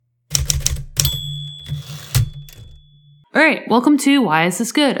All right, welcome to Why Is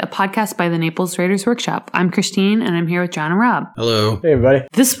This Good, a podcast by the Naples Writers Workshop. I'm Christine, and I'm here with John and Rob. Hello. Hey, everybody.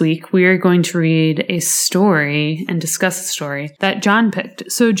 This week, we are going to read a story and discuss a story that John picked.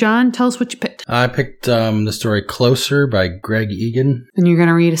 So, John, tell us what you picked. I picked the story Closer by Greg Egan. And you're going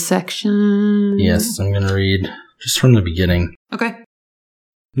to read a section? Yes, I'm going to read just from the beginning. Okay.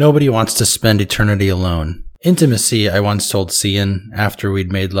 Nobody wants to spend eternity alone. Intimacy, I once told Cian, after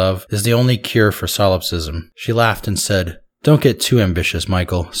we'd made love, is the only cure for solipsism. She laughed and said, "Don't get too ambitious,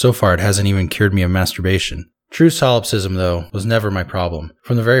 Michael. So far it hasn't even cured me of masturbation." True solipsism, though, was never my problem.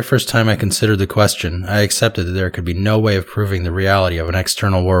 From the very first time I considered the question, I accepted that there could be no way of proving the reality of an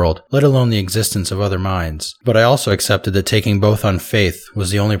external world, let alone the existence of other minds. But I also accepted that taking both on faith was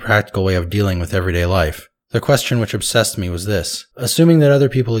the only practical way of dealing with everyday life. The question which obsessed me was this. Assuming that other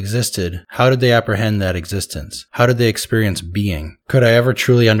people existed, how did they apprehend that existence? How did they experience being? Could I ever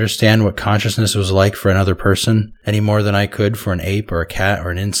truly understand what consciousness was like for another person, any more than I could for an ape or a cat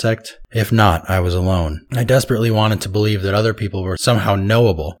or an insect? If not, I was alone. I desperately wanted to believe that other people were somehow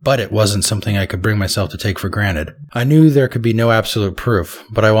knowable, but it wasn't something I could bring myself to take for granted. I knew there could be no absolute proof,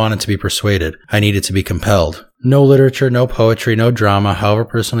 but I wanted to be persuaded. I needed to be compelled. No literature, no poetry, no drama, however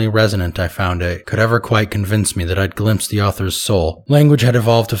personally resonant I found it, could ever quite convince me that I'd glimpsed the author's soul. Language had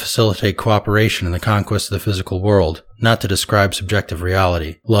evolved to facilitate cooperation in the conquest of the physical world, not to describe subjective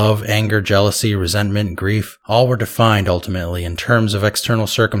reality. Love, anger, jealousy, resentment, grief, all were defined ultimately in terms of external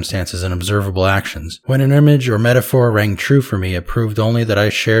circumstances and observable actions. When an image or metaphor rang true for me, it proved only that I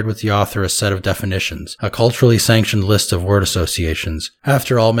shared with the author a set of definitions, a culturally sanctioned list of word associations.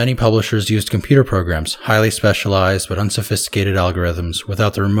 After all, many publishers used computer programs, highly specialized but unsophisticated algorithms,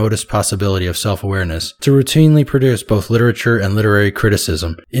 without the remotest possibility of self-awareness, to routinely produce both literature and literary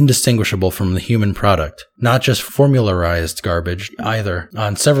criticism, indistinguishable from the human product. Not just formularized garbage, either.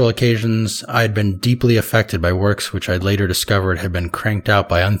 On several occasions, I had been deeply affected by works which I'd later discovered had been cranked out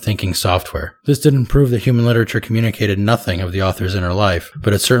by unthinking software. This didn't prove that human literature communicated nothing of the author's inner life,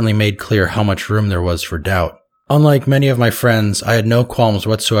 but it certainly made clear how much room there was for doubt. Unlike many of my friends, I had no qualms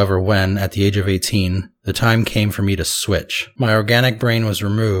whatsoever when, at the age of 18, the time came for me to switch. My organic brain was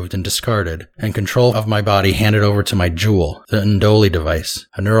removed and discarded, and control of my body handed over to my Joule, the Ndoli device,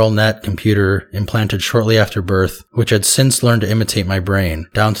 a neural net computer implanted shortly after birth, which had since learned to imitate my brain,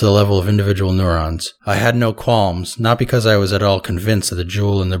 down to the level of individual neurons. I had no qualms, not because I was at all convinced that the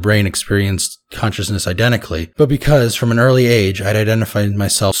Joule and the brain experienced consciousness identically, but because, from an early age, I'd identified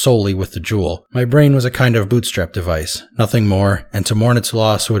myself solely with the Joule. My brain was a kind of bootstrap device, nothing more, and to mourn its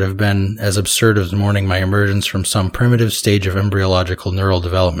loss would have been as absurd as mourning my emergence from some primitive stage of embryological neural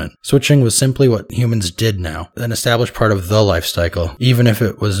development. Switching was simply what humans did now, an established part of the life cycle, even if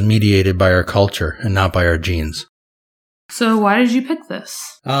it was mediated by our culture and not by our genes. So why did you pick this?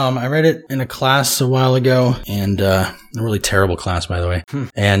 I read it in a class a while ago, and a really terrible class, by the way.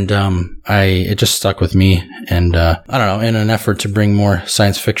 And it just stuck with me. And I don't know, in an effort to bring more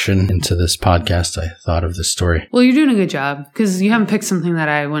science fiction into this podcast, I thought of this story. Well, you're doing a good job, because you haven't picked something that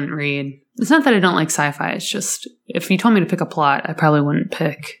I wouldn't read. It's not that I don't like sci-fi, it's just, if you told me to pick a plot, I probably wouldn't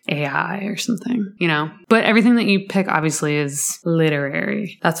pick AI or something, you know? But everything that you pick, obviously, is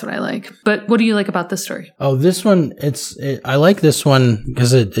literary. That's what I like. But what do you like about this story? Oh, this one, I like this one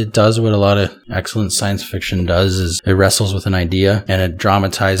because it does what a lot of excellent science fiction does, is it wrestles with an idea, and it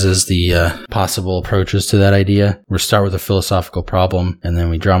dramatizes the possible approaches to that idea. We start with a philosophical problem, and then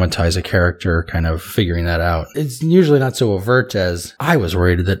we dramatize a character kind of figuring that out. It's usually not so overt as I was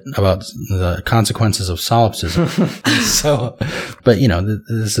worried about the consequences of solipsism. So, but you know,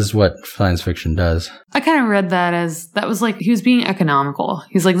 this is what science fiction does. I kind of read that as, that was like, he was being economical.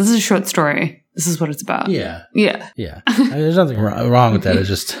 He's like, this is a short story. This is what it's about. Yeah. Yeah. Yeah. There's nothing wrong with that. It's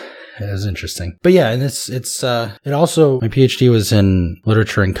just, it was interesting. But yeah, and it also, my PhD was in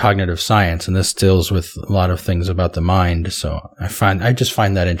literature and cognitive science, and this deals with a lot of things about the mind. So I just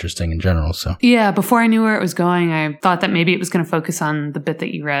find that interesting in general. So yeah, before I knew where it was going, I thought that maybe it was going to focus on the bit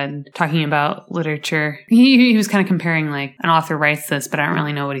that you read, talking about literature. He was kind of comparing like, an author writes this, but I don't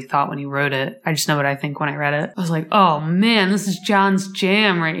really know what he thought when he wrote it. I just know what I think when I read it. I was like, oh man, this is John's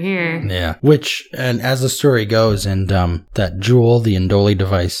jam right here. Yeah. And as the story goes, and that Joule, the Ndoli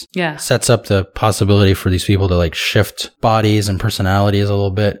device, sets up the possibility for these people to like shift bodies and personalities a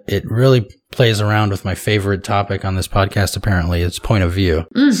little bit. It really plays around with my favorite topic on this podcast, apparently. It's point of view.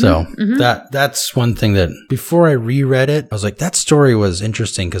 So that's one thing that before I reread it, I was like, that story was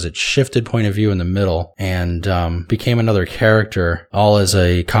interesting because it shifted point of view in the middle and became another character, all as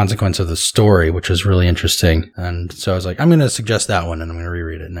a consequence of the story, which was really interesting. And so I was like, I'm going to suggest that one and I'm going to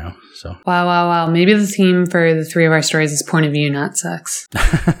reread it now. So Wow. Maybe the theme for the three of our stories is point of view, not sex.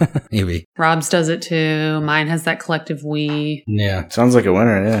 Maybe. Rob's does it too. Mine has that collective we. Yeah. Sounds like a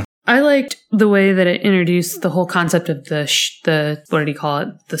winner, yeah. I liked the way that it introduced the whole concept of the what did he call it?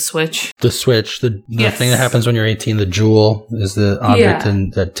 The switch. The switch, the Yes. thing that happens when you're 18, the jewel is the object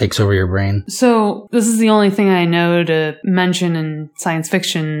that takes over your brain. So this is the only thing I know to mention in science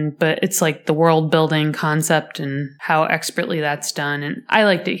fiction, but it's like the world building concept and how expertly that's done. And I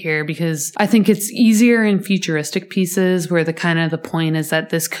liked it here because I think it's easier in futuristic pieces where the point is that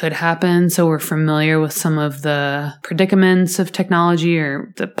this could happen. So we're familiar with some of the predicaments of technology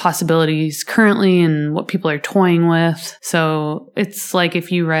or the possibilities currently and what people are toying with. So it's like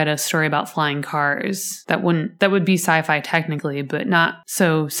if you read a story about flying cars, that would be sci-fi technically, but not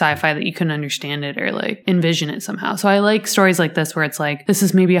so sci-fi that you couldn't understand it or like envision it somehow. So I like stories like this where it's like, this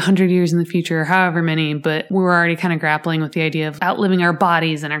is maybe 100 years in the future, however many, but we're already kind of grappling with the idea of outliving our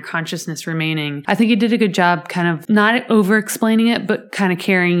bodies and our consciousness remaining. I think it did a good job kind of not over explaining it, but kind of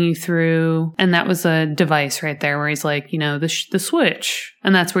carrying you through. And that was a device right there where he's like, the switch.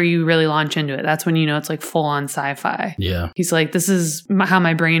 And that's where you really launch into it. That's when it's like full on sci-fi. Yeah. He's like, this is how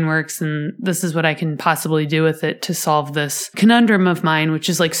my brain works and this is what I can possibly do with it to solve this conundrum of mine, which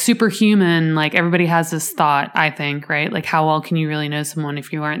is like superhuman. Like everybody has this thought, I think, right? Like how well can you really know someone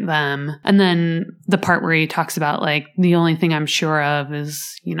if you aren't them? And then the part where he talks about like, the only thing I'm sure of is,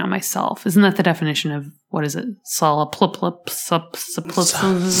 myself. Isn't that the definition of what is it? Solipsism.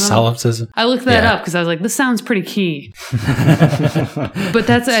 I looked that up because I was like, this sounds pretty key. But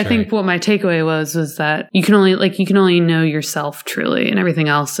that's I think what my takeaway was that you can only know yourself truly, and everything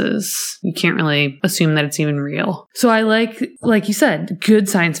else is you can't really assume that it's even real. So I like you said, good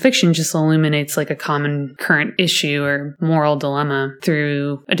science fiction just illuminates like a common current issue or moral dilemma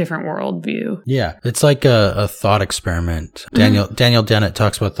through a different worldview. Yeah, it's like a thought experiment. Daniel Dennett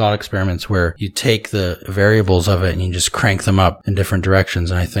talks about thought experiments where you take the variables of it and you just crank them up in different directions.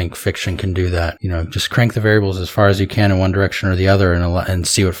 And I think fiction can do that. Just crank the variables as far as you can in one direction or the other and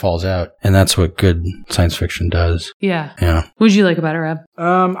see what falls out. And that's what good science fiction does. Yeah. Yeah. What did you like about it, Rob?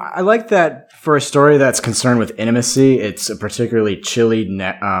 I like that for a story that's concerned with intimacy, it's a particularly chilly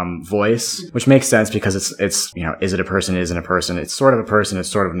voice, which makes sense because it's is it a person, isn't a person? It's sort of a person, it's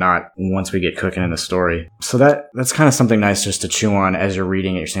sort of not once we get cooking in the story. So that's kind of something nice just to chew on as you're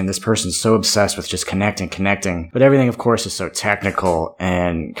reading it. You're saying this person's so obsessed with just connecting. But everything, of course, is so technical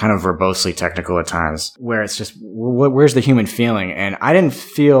and kind of verbosely technical at times, where it's just, where's the human feeling? And I didn't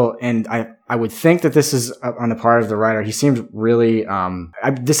feel, and I would think that this is on the part of the writer. He seemed really,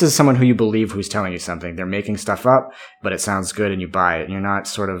 this is someone who you believe who's telling you something. They're making stuff up, but it sounds good and you buy it. And you're not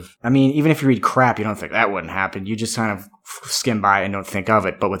sort of, even if you read crap, you don't think that wouldn't happen. You just kind of skim by and don't think of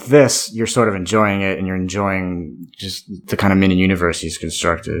it. But with this, you're sort of enjoying it and you're enjoying just the kind of mini universe he's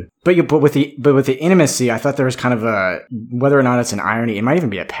constructed. But with the intimacy, I thought there was kind of whether or not it's an irony, it might even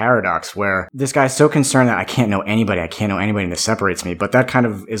be a paradox where this guy's so concerned that I can't know anybody and this separates me. But that kind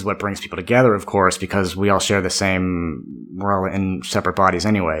of is what brings people together, of course, because we all share the same, we're all in separate bodies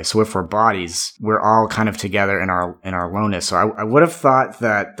anyway. So if we're bodies, we're all kind of together in our aloneness. So I would have thought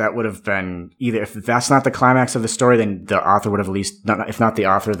that would have been either, if that's not the climax of the story, then the author would have at least, if not the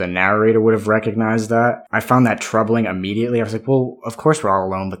author, the narrator would have recognized that. I found that troubling immediately. I was like, well, of course we're all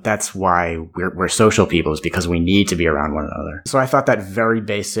alone, but that's why we're social people, is because we need to be around one another. So I thought that very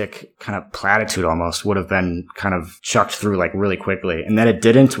basic kind of platitude almost would have been kind of chucked through like really quickly. And that it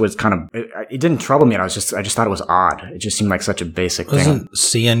didn't was kind of, it didn't trouble me. I just thought it was odd. It just seemed like such a basic thing. Wasn't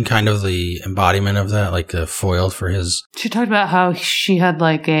Cian kind of the embodiment of that, like the foil for his? She talked about how she had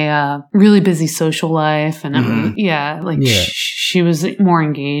like a really busy social life and she was more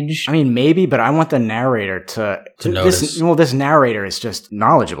engaged. Maybe, but I want the narrator to notice. This narrator is just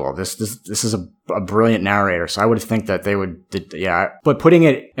knowledgeable. This is a brilliant narrator, so I would think that they would, but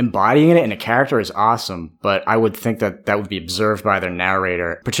embodying it in a character is awesome, but I would think that would be observed by their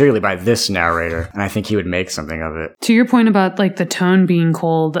narrator, particularly by this narrator, and I think he would make something of it. To your point about like the tone being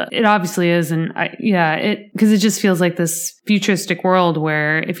cold, it obviously is, and because it just feels like this futuristic world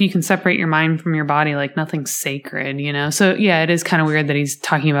where if you can separate your mind from your body, like nothing's sacred, so it is kind of weird that he's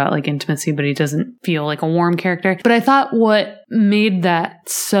talking about like intimacy, but he doesn't feel like a warm character. But I thought what made that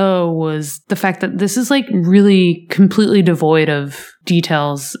so was the fact that this is like really completely devoid of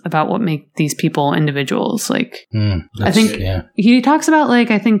details about what make these people individuals. Like, I think he talks about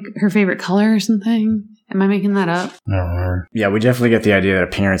like, I think her favorite color or something. Am I making that up? I don't remember. Yeah, we definitely get the idea that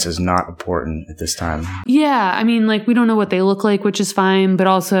appearance is not important at this time. Yeah, I mean, like, we don't know what they look like, which is fine, but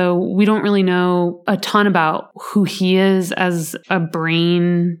also we don't really know a ton about who he is as a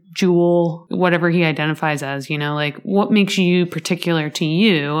brain jewel, whatever he identifies as, you know, like what makes you particular to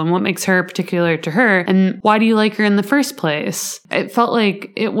you and what makes her particular to her, and why do you like her in the first place? It felt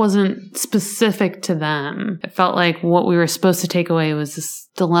like it wasn't specific to them. It felt like what we were supposed to take away was this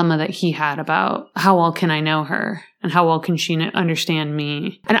dilemma that he had about how well can I know her and how well can she understand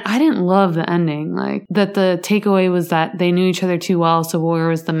me. And I didn't love the ending, like that the takeaway was that they knew each other too well, so where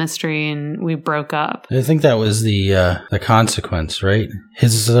was the mystery and we broke up. I think that was the consequence, right?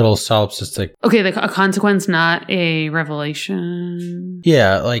 His little solipsistic. Okay, a consequence, not a revelation.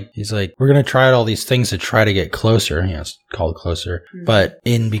 Yeah, like he's like, we're gonna try out all these things to try to get closer. Yeah, it's called closer. But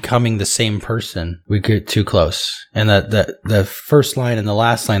in becoming the same person, we get too close. And that the first line and the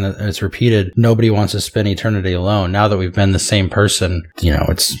last line that it's repeated, nobody wants to spend eternity alone. Now that we've been the same person, you know,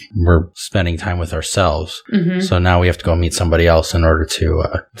 we're spending time with ourselves. So now we have to go meet somebody else in order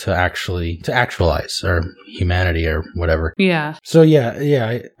to actualize our humanity or whatever. Yeah. So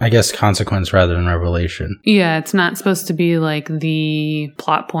I guess consequence rather than revelation. Yeah, it's not supposed to be like the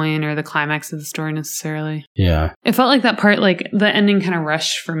plot point or the climax of the story necessarily. Yeah. It felt like that part, like the ending kind of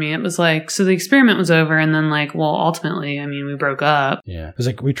rushed for me. It was like, so the experiment was over and then like, well, ultimately, I mean, we broke up. Yeah. It was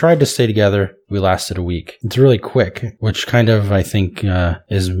like, we tried to stay together. We lasted a week. It's really quick, which kind of, I think,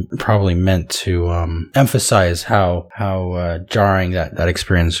 is probably meant to emphasize how jarring that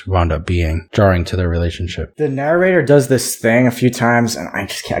experience wound up being, jarring to their relationship. The narrator does this thing a few times, and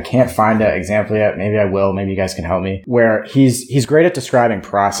I can't find an example yet. Maybe I will. Maybe you guys can help me. Where he's great at describing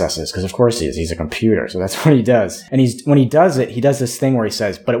processes, because of course he is. He's a computer, so that's what he does. And when he does it, he does this thing where he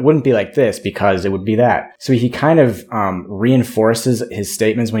says, "But it wouldn't be like this because it would be that." So he kind of reinforces his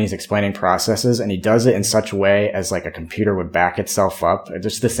statements when he's explaining processes. And he does it in such a way as like a computer would back itself up.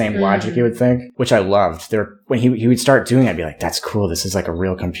 Just the same logic you would think, which I loved. When he would start doing it, I'd be like, that's cool. This is like a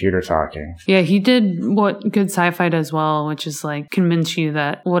real computer talking. Yeah, he did what good sci-fi does well, which is like convince you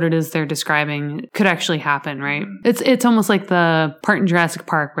that what it is they're describing could actually happen, right? It's almost like the part in Jurassic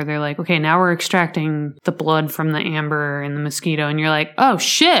Park where they're like, okay, now we're extracting the blood from the amber and the mosquito. And you're like, oh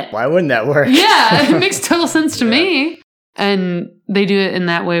shit. Why wouldn't that work? Yeah, it makes total sense to me. And they do it in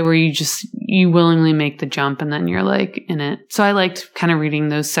that way where you willingly make the jump and then you're like in it. So I liked kind of reading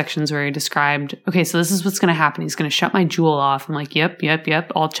those sections where he described, okay, so this is what's going to happen. He's going to shut my jewel off. I'm like, yep,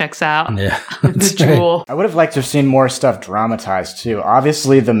 all checks out. Yeah. The jewel. I would have liked to have seen more stuff dramatized too.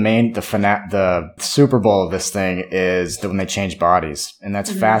 Obviously the Super Bowl of this thing is when they change bodies, and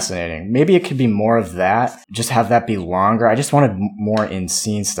that's fascinating. Maybe it could be more of that. Just have that be longer. I just wanted more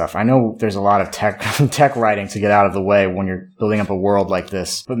in-scene stuff. I know there's a lot of tech writing to get out of the way when you're building up a world like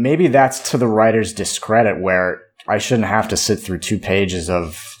this, but maybe that's to the writer's discredit, where I shouldn't have to sit through 2 pages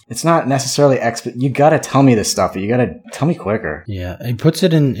of. It's not necessarily you gotta tell me this stuff, but you gotta tell me quicker. Yeah, he puts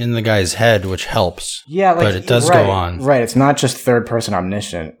it in the guy's head, which helps. Yeah, but it does go on. Right, it's not just third person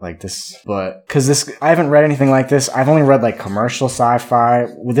omniscient like this, but because I haven't read anything like this. I've only read like commercial sci-fi.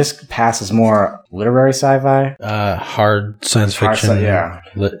 This passes more literary sci-fi. Hard science fiction. Yeah,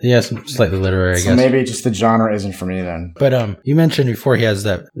 slightly literary. I guess. So maybe just the genre isn't for me then. But you mentioned before he has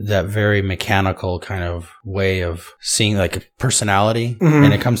that very mechanical kind of way of seeing like a personality,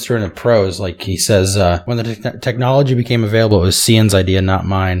 and it comes through in the prose. Like he says, when the technology became available, it was Cian's idea, not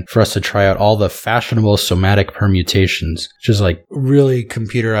mine, for us to try out all the fashionable somatic permutations, which is like really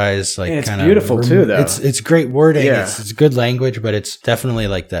computerized. Like, and it's beautiful too, though. It's great wording. Yeah. It's good language, but it's definitely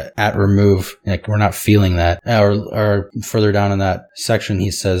like that at remove. Like we're not feeling that. Or further down in that section, he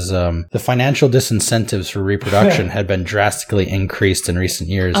says, the financial disincentives for reproduction had been drastically increased in recent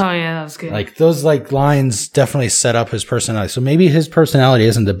years. Oh yeah, that was good. Like those like lines definitely set up his personality. So maybe his personality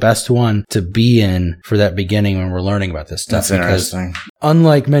isn't the best one to be in for that beginning when we're learning about this stuff. That's interesting.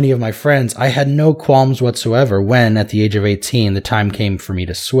 Unlike many of my friends, I had no qualms whatsoever when, at the age of 18, the time came for me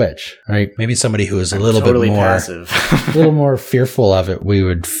to switch. Right? Maybe somebody who is a little bit more passive, a little more fearful of it, we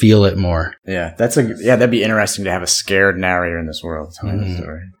would feel it more. Yeah, that'd be interesting to have a scared narrator in this world telling the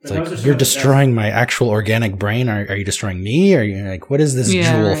story. It's like, you're destroying my actual organic brain. Are you destroying me? Are you like, what is this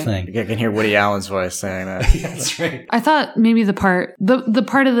jewel thing? I can hear Woody Allen's voice saying that. That's right. I thought maybe the part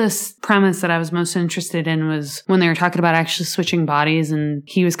part of this premise that I was most interested in was when they were talking about actually switching bodies, and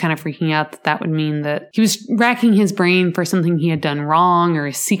he was kind of freaking out that would mean that he was racking his brain for something he had done wrong or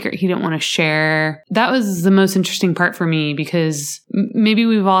a secret he didn't want to share. That was the most interesting part for me, because maybe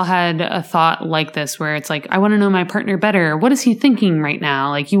we've all had a thought like this where it's like, I want to know my partner better. What is he thinking right now?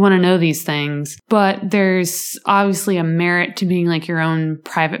 Like, you want to know these things, but there's obviously a merit to being like your own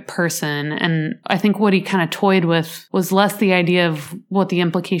private person. And I think what he kind of toyed with was less the idea of what the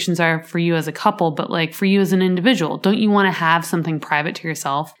implications are for you as a couple, but like for you as an individual. Don't you want to have something private to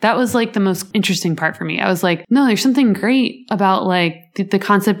yourself? That was like the most interesting part for me. I was like, no, there's something great about like the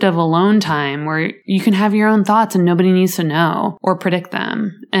concept of alone time where you can have your own thoughts and nobody needs to know or predict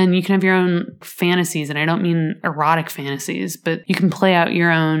them. And you can have your own fantasies. And I don't mean erotic fantasies, but you can play out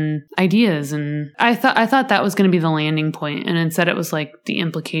your own ideas. And I thought that was going to be the landing point. And instead it was like the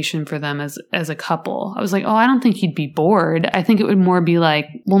implication for them as a couple. I was like, oh, I don't think he'd be bored. I think it would more be like,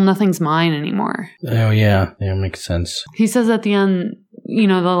 well, nothing's mine anymore. Oh, yeah. Yeah, makes sense. He says at the end, you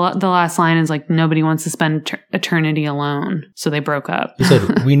know, the last line is like, nobody wants to spend eternity alone. So they broke up. He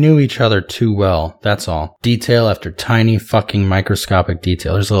said, we knew each other too well. That's all. Detail after tiny fucking microscopic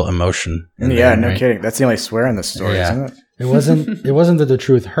detail. There's a little emotion. Yeah, no kidding. That's the only swear in the story, isn't it? It wasn't that the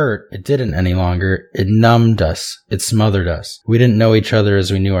truth hurt. It didn't any longer. It numbed us. It smothered us. We didn't know each other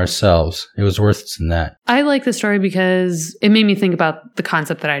as we knew ourselves. It was worse than that. I like the story because it made me think about the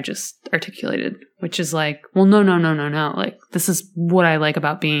concept that I just articulated, which is like, well, no. Like, this is what I like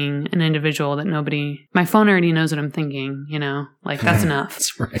about being an individual that my phone already knows what I'm thinking, you know? Like, that's enough.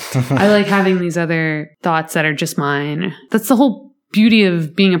 That's right. I like having these other thoughts that are just mine. That's the whole beauty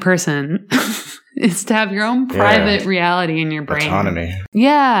of being a person. Is to have your own private reality in your brain. Autonomy.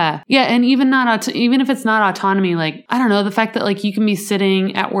 Yeah. Yeah. And even if it's not autonomy, like, I don't know, the fact that like you can be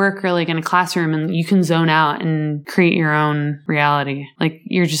sitting at work or like in a classroom and you can zone out and create your own reality. Like,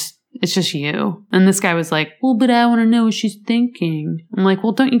 it's just you. And this guy was like, well, but I want to know what she's thinking. I'm like,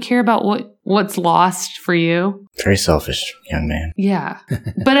 well, don't you care about what's lost for you? Very selfish young man. Yeah.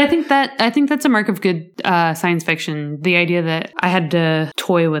 But I think that's a mark of good science fiction. The idea that I had to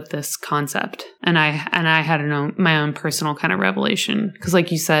toy with this concept and I had my own personal kind of revelation. Because like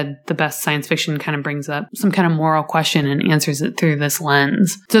you said, the best science fiction kind of brings up some kind of moral question and answers it through this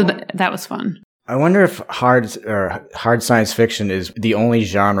lens. So that was fun. I wonder if hard science fiction is the only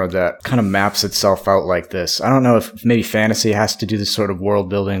genre that kind of maps itself out like this. I don't know if maybe fantasy has to do this sort of world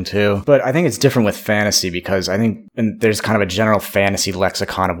building too, but I think it's different with fantasy because I think there's kind of a general fantasy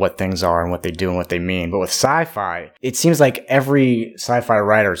lexicon of what things are and what they do and what they mean. But with sci-fi, it seems like every sci-fi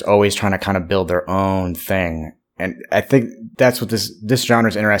writer is always trying to kind of build their own thing. And I think that's what this genre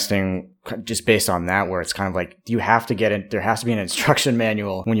is interesting just based on that, where it's kind of like you have to get it. There has to be an instruction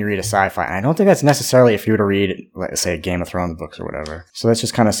manual when you read a sci-fi. And I don't think that's necessarily if you were to read, let's say, a Game of Thrones books or whatever. So that's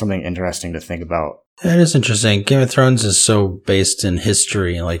just kind of something interesting to think about. That is interesting. Game of Thrones is so based in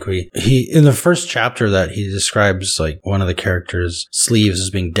history. Like he in the first chapter that he describes like one of the characters' sleeves as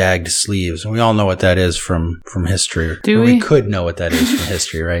being dagged sleeves. And we all know what that is from history. Do we? We could know what that is from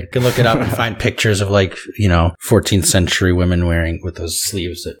history, right? You can look it up and find pictures of like, 14th century women wearing with those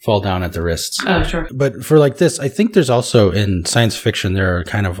sleeves that fall down at the wrists. Oh, sure. But for like this, I think there's also in science fiction, there are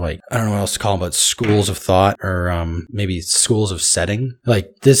kind of like, I don't know what else to call them, but schools of thought or maybe schools of setting. Like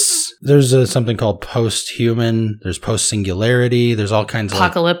this, there's something called post-human, there's post-singularity, there's all kinds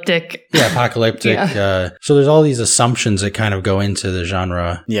apocalyptic. of apocalyptic. Yeah. So there's all these assumptions that kind of go into the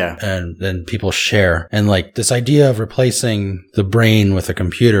genre. Yeah. And then people share. And like this idea of replacing the brain with a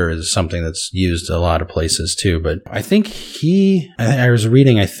computer is something that's used a lot of places too. But I think I was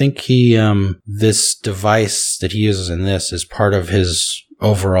reading, this device that he uses in this is part of his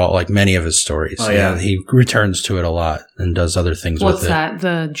overall, like many of his stories. Oh, yeah. He returns to it a lot and does other things with it. What's that?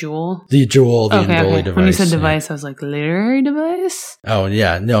 The jewel? The jewel, the Indoli device. When you said device, I was like, literary device? Oh,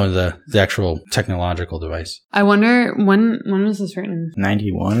 yeah. No, the actual technological device. I wonder, when was this written?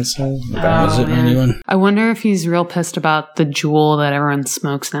 91, it says? Was it 91? I wonder if he's real pissed about the jewel that everyone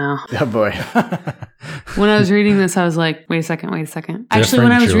smokes now. Oh, boy. When I was reading this, I was like, wait a second. Actually,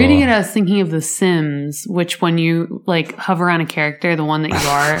 when I was reading it, I was thinking of The Sims, which when you like hover on a character, the one that you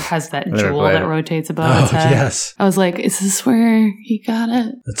are has that jewel that rotates above its head. Yes. I was like, is this where he got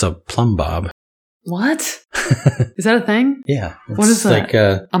it? It's a plumb bob. What? Is that a thing? Yeah. What is that? Like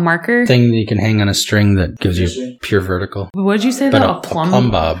a marker? Thing that you can hang on a string that gives you pure vertical. What did you say though? A plumb? A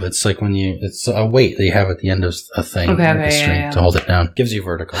plumb bob. It's like it's a weight that you have at the end of a thing. Okay, a string to hold it down. Gives you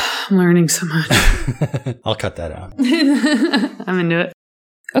vertical. I'm learning so much. I'll cut that out. I'm into it.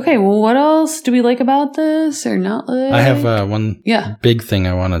 Okay, well, what else do we like about this or not like? I have one big thing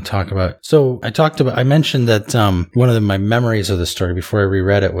I want to talk about. So I mentioned that one of my memories of the story before I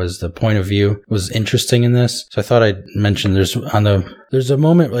reread it was the point of view was interesting in this. So I thought I'd mention there's a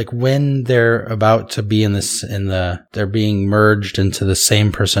moment like when they're about to be they're being merged into the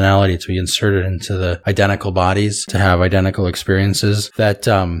same personality to be inserted into the identical bodies to have identical experiences, that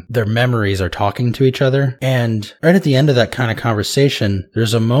their memories are talking to each other. And right at the end of that kind of conversation,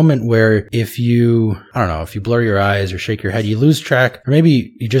 there's a moment where if you blur your eyes or shake your head, you lose track, or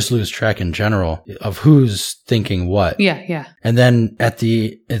maybe you just lose track in general of who's thinking what. Yeah. And then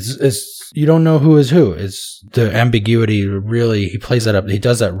you don't know who is who. It's the ambiguity really, he plays that up. He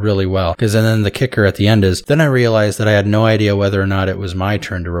does that really well. Because then the kicker at the end is, then I realized that I had no idea whether or not it was my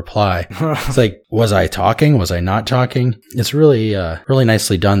turn to reply. It's like, was I talking? Was I not talking? It's really, really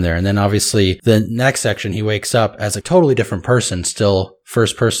nicely done there. And then obviously the next section, he wakes up as a totally different person, still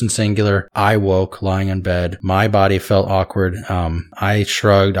first person singular. I woke lying in bed. My body felt awkward. I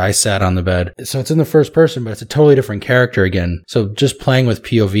shrugged. I sat on the bed. So it's in the first person, but it's a totally different character again. So just playing with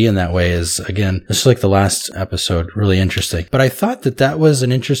POV in that way is, again, just like the last episode, really interesting. But I thought that was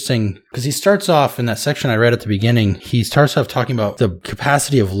an interesting, because he starts off in that section I read at the beginning, he starts off talking about the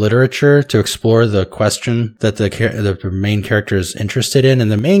capacity of literature to explore the question that the main character is interested in,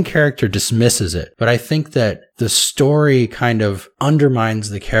 and the main character dismisses it. But I think that the story kind of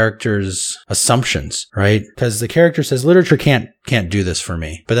undermines the character's assumptions, right? Because the character says literature can't do this for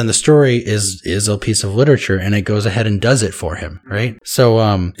me, but then the story is a piece of literature and it goes ahead and does it for him, right?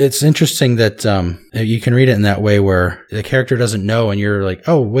 So it's interesting that you can read it in that way where the character doesn't know and you're like,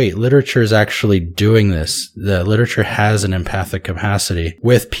 oh wait, literature is actually doing this. The literature has an empathic capacity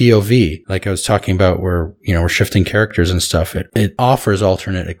with POV, like I was talking about, where we're shifting characters and stuff. It offers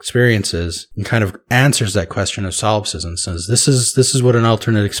alternate experiences and kind of answers that question of solipsism. Says this is what an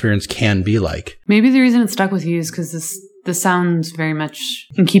alternate experience can be like. Maybe the reason it stuck with you is because this sounds very much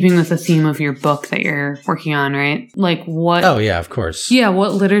in keeping with the theme of your book that you're working on, right? Like what? Oh yeah, of course. Yeah,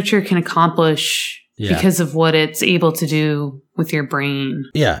 what literature can accomplish because of what it's able to do with your brain.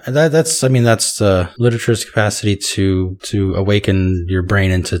 Yeah, that's the literature's capacity to awaken your brain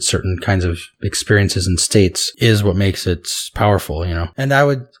into certain kinds of experiences and states is what makes it powerful, And I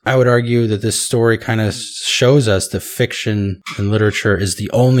would argue that this story kind of shows us that fiction and literature is the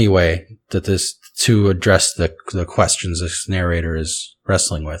only way that to address the questions this narrator is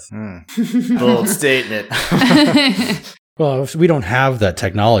wrestling with. Bold statement. Well, if we don't have that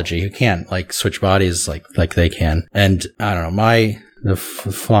technology, you can't switch bodies like they can. And I don't know, my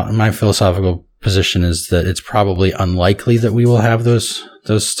philosophical position is that it's probably unlikely that we will have those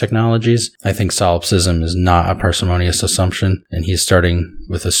technologies. I think solipsism is not a parsimonious assumption, and he's starting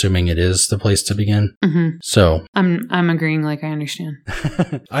with assuming it is the place to begin. Mm-hmm. So I'm agreeing, I understand.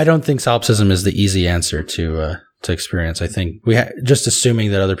 I don't think solipsism is the easy answer to experience. I think just assuming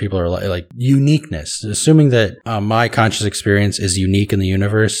that other people are like uniqueness, assuming that my conscious experience is unique in the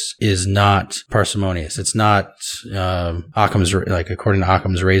universe is not parsimonious. It's not Occam's, according to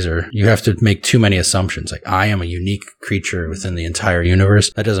Occam's razor, you have to make too many assumptions. I am a unique creature within the entire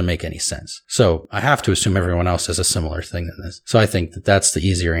universe. That doesn't make any sense. So I have to assume everyone else has a similar thing than this. So I think that that's the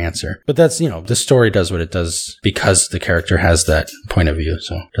easier answer. But that's, the story does what it does because the character has that point of view.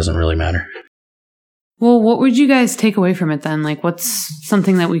 So it doesn't really matter. Well, what would you guys take away from it then? What's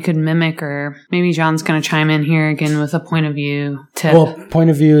something that we could mimic, or maybe John's going to chime in here again with a point of view tip. Well,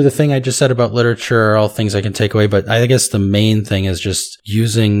 point of view, the thing I just said about literature are all things I can take away, but I guess the main thing is just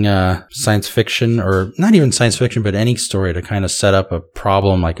using science fiction, or not even science fiction, but any story to kind of set up a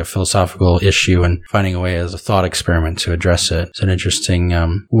problem, like a philosophical issue, and finding a way as a thought experiment to address it. It's an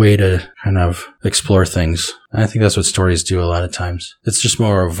interesting way to kind of explore things. I think that's what stories do a lot of times. It's just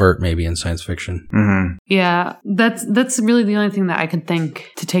more overt maybe in science fiction. Mm-hmm. Yeah, that's really the only thing that I could think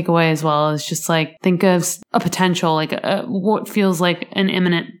to take away as well, is just think of a potential, what feels like an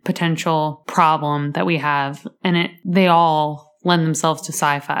imminent potential problem that we have, and they all lend themselves to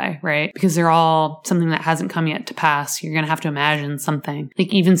sci-fi, right? Because they're all something that hasn't come yet to pass. You're going to have to imagine something,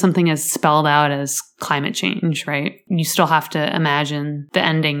 even something as spelled out as climate change, right? You still have to imagine the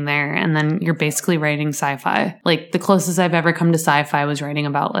ending there, and then you're basically writing sci-fi. The closest I've ever come to sci-fi was writing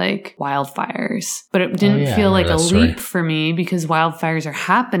about wildfires, but it didn't feel like a leap for me because wildfires are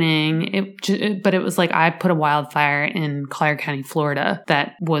happening. But it was I put a wildfire in Collier County, Florida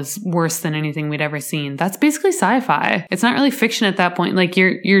that was worse than anything we'd ever seen. That's basically sci-fi. It's not really fiction at that point.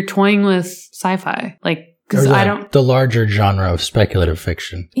 You're toying with sci-fi. because Or I don't. the larger genre of speculative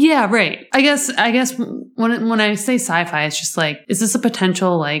fiction. Yeah, right. I guess when I say sci-fi, it's just like, is this a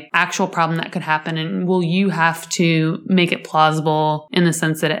potential like actual problem that could happen, and will you have to make it plausible in the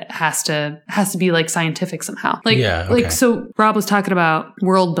sense that it has to be like scientific somehow? Like, Yeah, okay. like so. Rob was talking about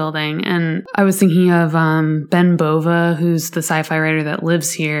world building, and I was thinking of Ben Bova, who's the sci-fi writer that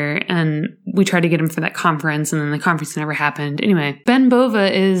lives here, and we tried to get him for that conference, and then the conference never happened. Anyway, Ben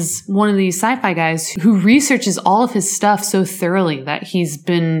Bova is one of these sci-fi guys who researches all of his stuff so thoroughly that he's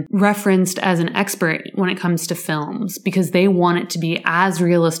been referenced as an expert when it comes to films because they want it to be as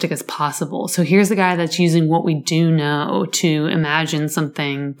realistic as possible. So here's the guy that's using what we do know to imagine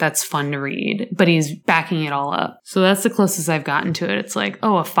something that's fun to read, but he's backing it all up. So that's the closest I've gotten to it. It's like,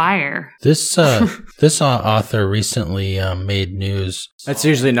 oh, a fire. This author recently made news. That's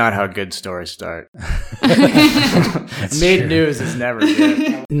usually not how good stories start. That's Made true. news is never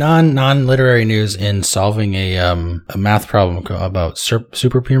good. Non-literary news in solving a math problem about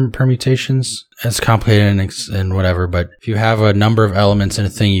super permutations. It's complicated and whatever, but if you have a number of elements in a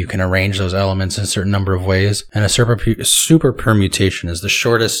thing, you can arrange those elements in a certain number of ways. And a super permutation is the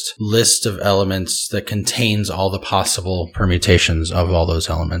shortest list of elements that contains all the possible permutations of all those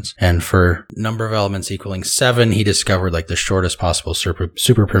elements. And for number of elements equaling 7, he discovered like the shortest possible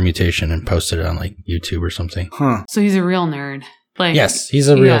super permutation and posted it on like YouTube or something. Huh. So he's a real nerd. Like, Yes, he's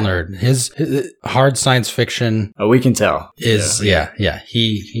a real yeah. nerd. His hard science fiction Oh, we can tell. is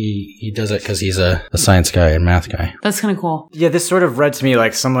he does it because he's a science guy and math guy. That's kind of cool. Yeah, this sort of read to me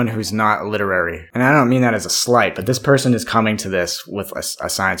like someone who's not literary. And I don't mean that as a slight, but this person is coming to this with a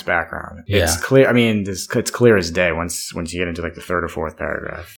science background. It's Yeah. clear. I mean, it's clear as day once you get into like the third or fourth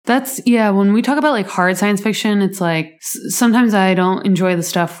paragraph. That's, yeah, when we talk about like hard science fiction, it's like sometimes I don't enjoy the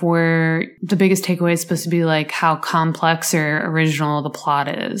stuff where the biggest takeaway is supposed to be like how complex or original the plot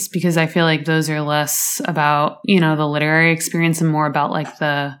is, because I feel like those are less about, you know, the literary experience and more about like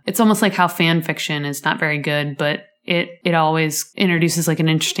it's almost like how fan fiction is not very good, but it always introduces like an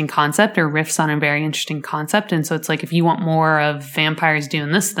interesting concept or riffs on a very interesting concept. And so it's like, if you want more of vampires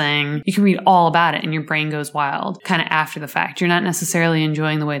doing this thing, you can read all about it and your brain goes wild kind of after the fact. You're not necessarily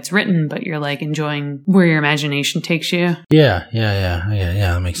enjoying the way it's written, but you're like enjoying where your imagination takes you. Yeah,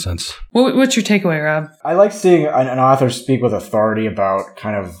 that makes sense. What's your takeaway, Rob? I like seeing an author speak with authority about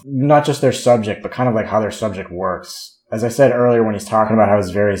kind of not just their subject, but kind of like how their subject works. As I said earlier, when he's talking about how his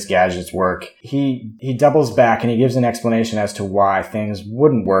various gadgets work, he doubles back and he gives an explanation as to why things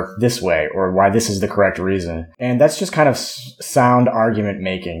wouldn't work this way or why this is the correct reason. And that's just kind of sound argument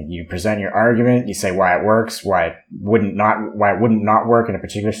making. You present your argument, you say why it works, why it wouldn't not work in a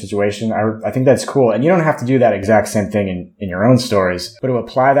particular situation. I think that's cool. And you don't have to do that exact same thing in your own stories, but to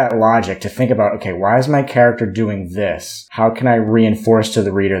apply that logic to think about, okay, why is my character doing this? How can I reinforce to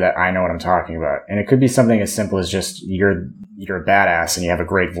the reader that I know what I'm talking about? And it could be something as simple as just you're a badass and you have a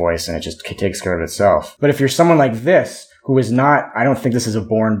great voice and it just takes care of itself. But if you're someone like this, who is not, I don't think this is a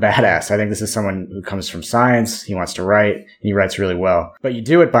born badass. I think this is someone who comes from science. He wants to write. He writes really well. But you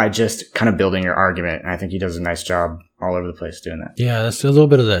do it by just kind of building your argument. And I think he does a nice job all over the place doing that. Yeah, that's a little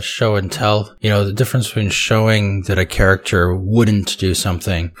bit of that show and tell. You know, the difference between showing that a character wouldn't do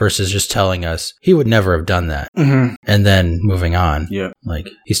something versus just telling us he would never have done that. Mm-hmm. And then moving on. Yeah. Like,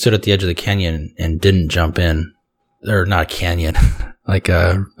 he stood at the edge of the canyon and didn't jump in. Or not a canyon. Like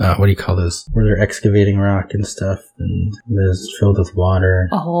what do you call those? Where they're excavating rock and stuff, and it's filled with water.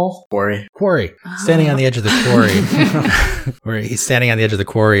 A hole. Quarry. Standing on the edge of the quarry. Where he's standing on the edge of the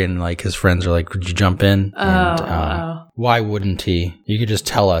quarry, and like his friends are like, "Could you jump in?" Why wouldn't he? You could just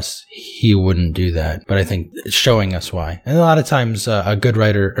tell us he wouldn't do that. But I think it's showing us why. And a lot of times, a good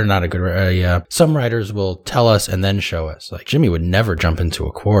writer, or not a good writer, some writers will tell us and then show us. Like Jimmy would never jump into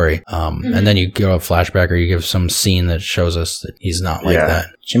a quarry. And then you give a flashback or you give some scene that shows us that he's not like that.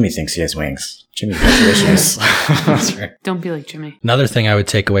 Jimmy thinks he has wings. Jimmy has issues. That's right. Don't be like Jimmy. Another thing I would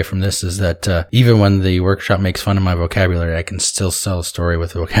take away from this is that even when the workshop makes fun of my vocabulary, I can still sell a story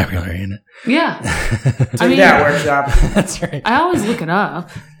with vocabulary in it. Yeah. I mean, workshop. That's right. I always look it up.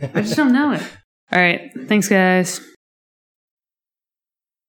 I just don't know it. All right. Thanks, guys.